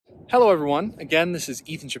Hello everyone, again this is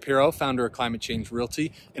Ethan Shapiro, founder of Climate Change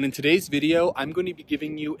Realty, and in today's video I'm going to be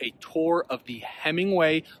giving you a tour of the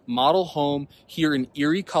Hemingway model home here in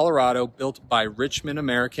Erie, Colorado, built by Richmond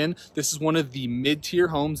American. This is one of the mid-tier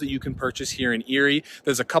homes that you can purchase here in Erie.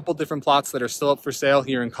 There's a couple different plots that are still up for sale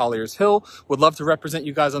here in Colliers Hill. Would love to represent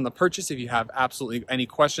you guys on the purchase. If you have absolutely any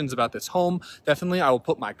questions about this home, definitely I will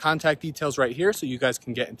put my contact details right here so you guys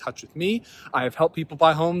can get in touch with me. I have helped people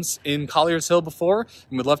buy homes in Colliers Hill before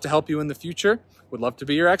and would love to help you in the future. Would love to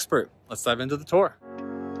be your expert. Let's dive into the tour.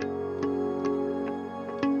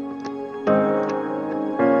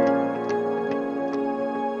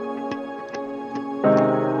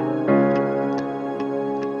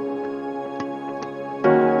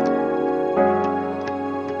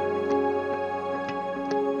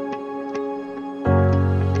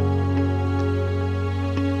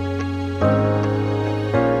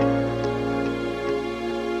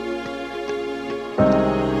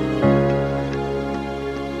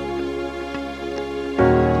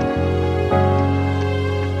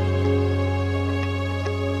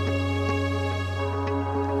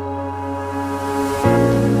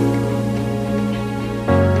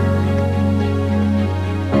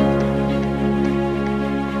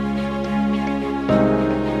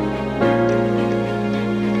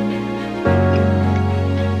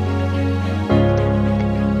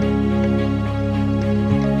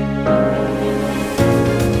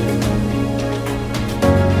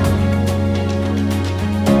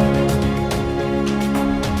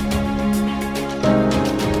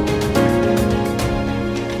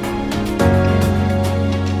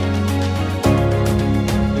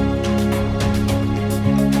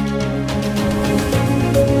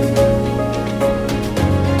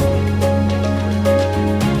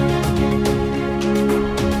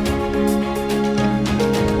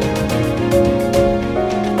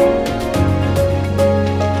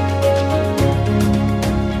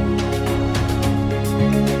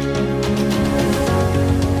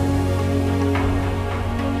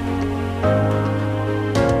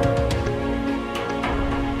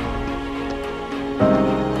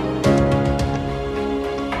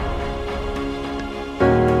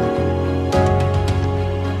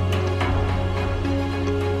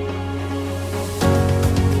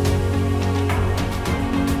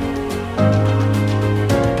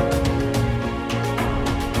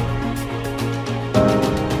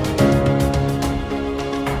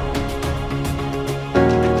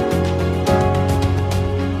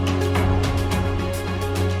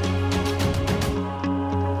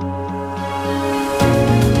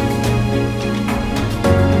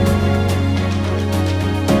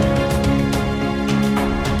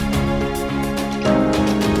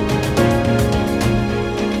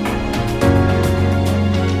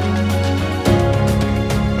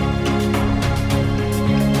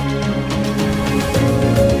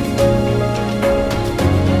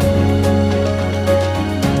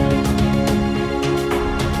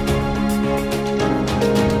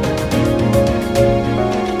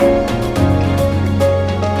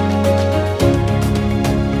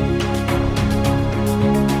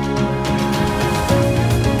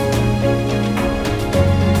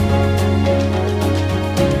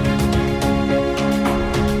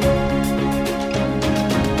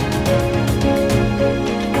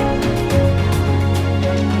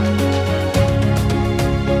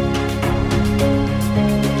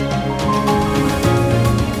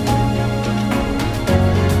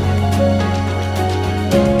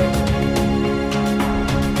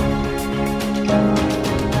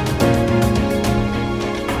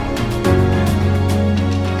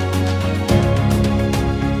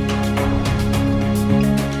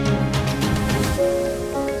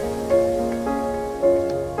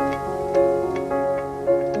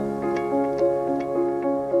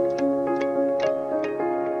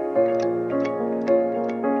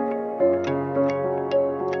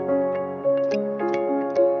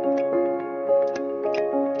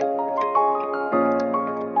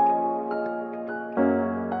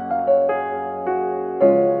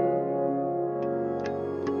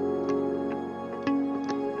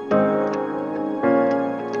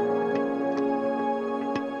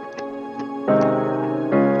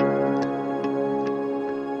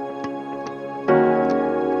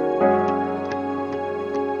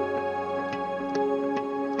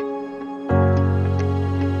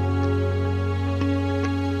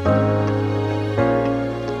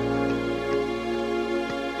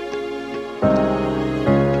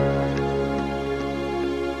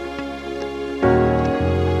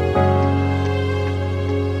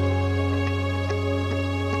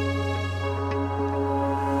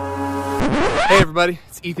 everybody,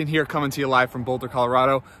 it's Ethan here coming to you live from Boulder,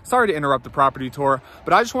 Colorado. Sorry to interrupt the property tour,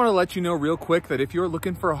 but I just want to let you know real quick that if you're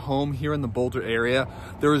looking for a home here in the Boulder area,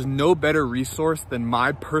 there is no better resource than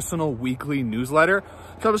my personal weekly newsletter.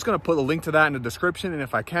 So I'm just going to put a link to that in the description, and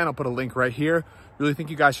if I can, I'll put a link right here. Really think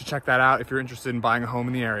you guys should check that out if you're interested in buying a home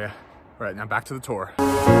in the area. All right, now back to the tour.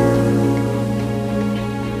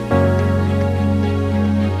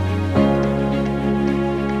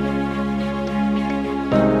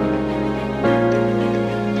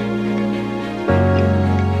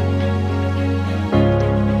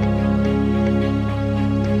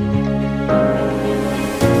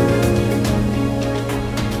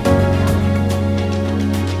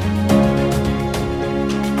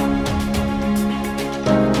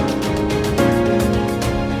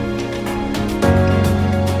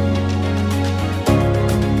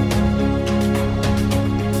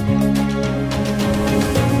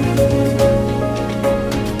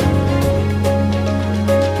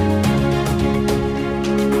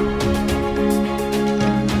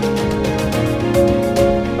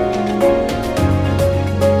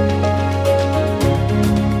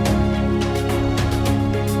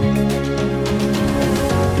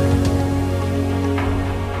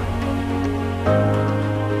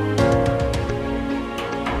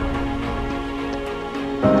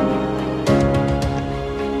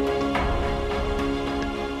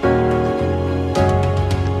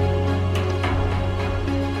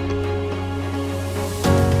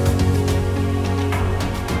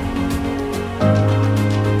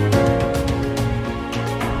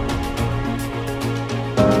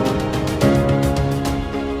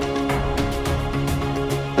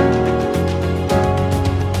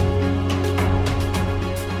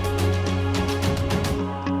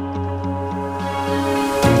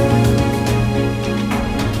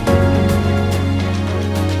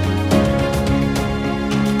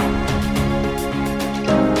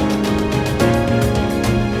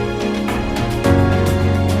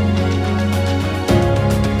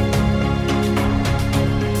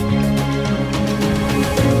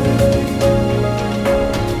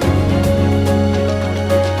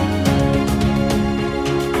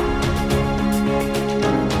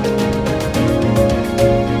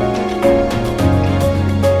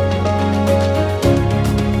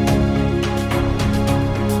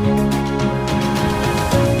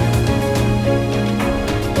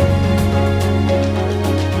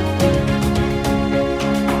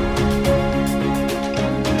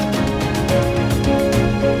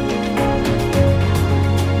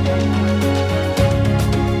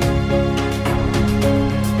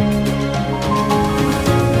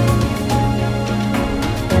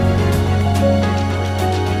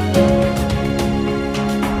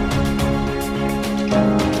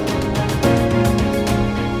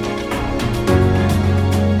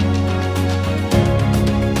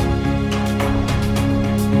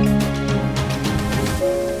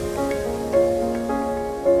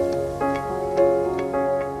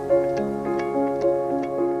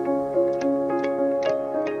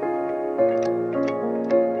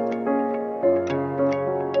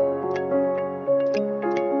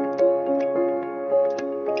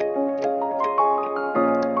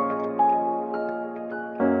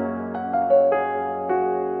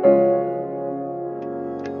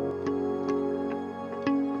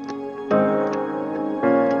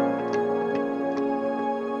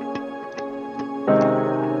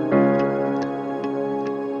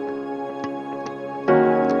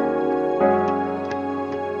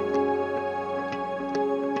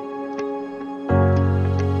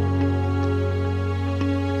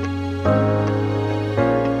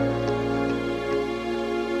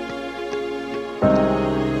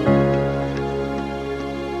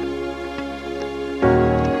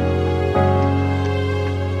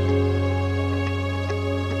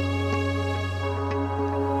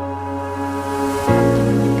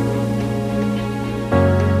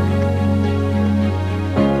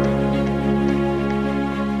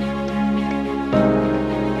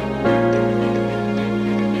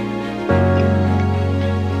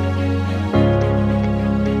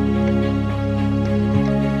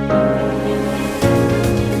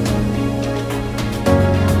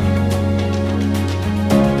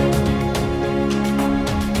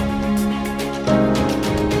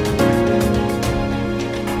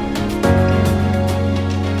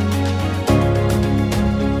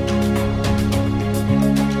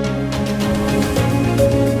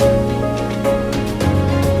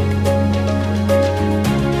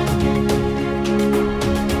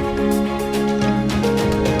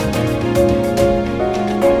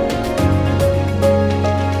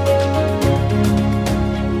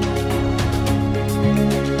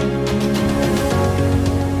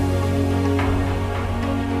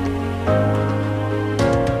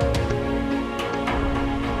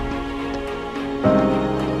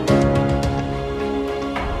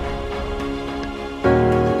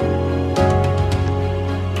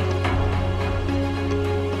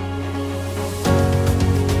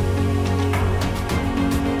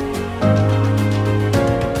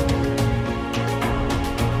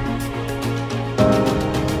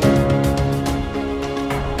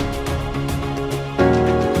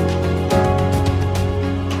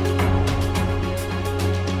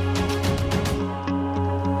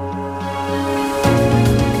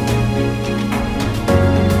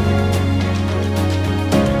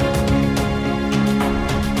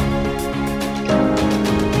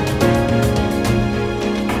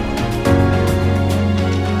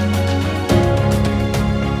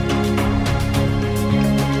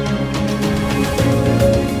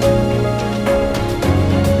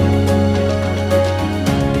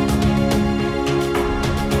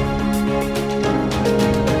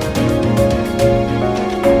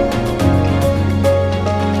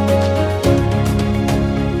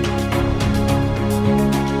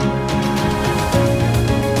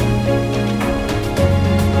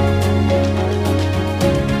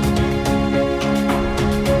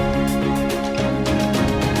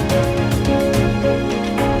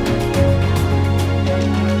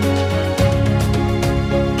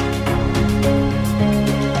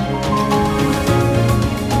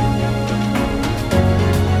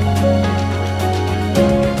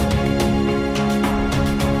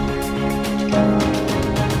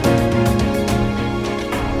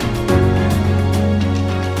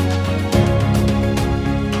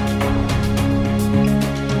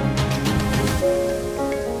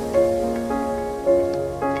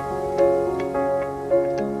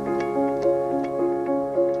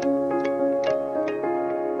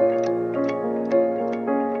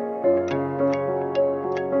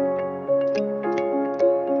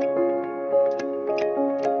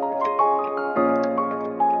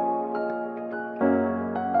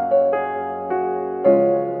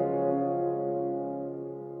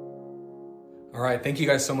 All right, thank you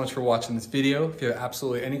guys so much for watching this video. If you have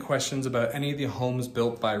absolutely any questions about any of the homes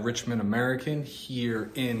built by Richmond American here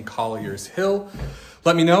in Colliers Hill,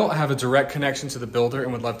 let me know. I have a direct connection to the builder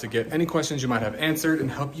and would love to get any questions you might have answered and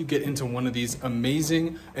help you get into one of these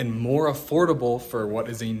amazing and more affordable for what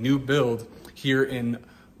is a new build here in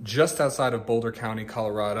just outside of Boulder County,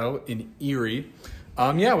 Colorado in Erie.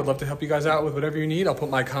 Yeah, I would love to help you guys out with whatever you need. I'll put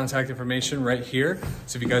my contact information right here.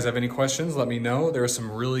 So if you guys have any questions, let me know. There are some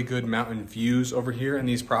really good mountain views over here in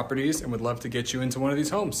these properties and would love to get you into one of these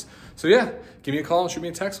homes. So yeah, give me a call and shoot me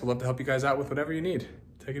a text. We'd love to help you guys out with whatever you need.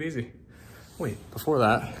 Take it easy. Wait, before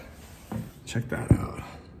that, check that out.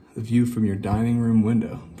 The view from your dining room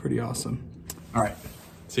window. Pretty awesome. All right,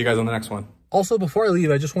 see you guys on the next one. Also, before I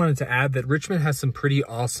leave, I just wanted to add that Richmond has some pretty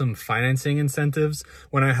awesome financing incentives.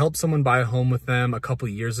 When I helped someone buy a home with them a couple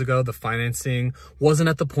years ago, the financing wasn't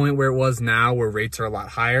at the point where it was now, where rates are a lot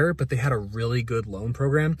higher, but they had a really good loan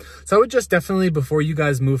program. So I would just definitely, before you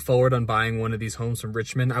guys move forward on buying one of these homes from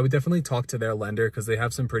Richmond, I would definitely talk to their lender because they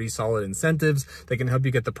have some pretty solid incentives. They can help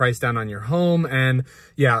you get the price down on your home. And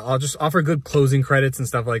yeah, I'll just offer good closing credits and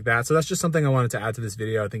stuff like that. So that's just something I wanted to add to this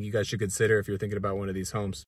video. I think you guys should consider if you're thinking about one of these homes.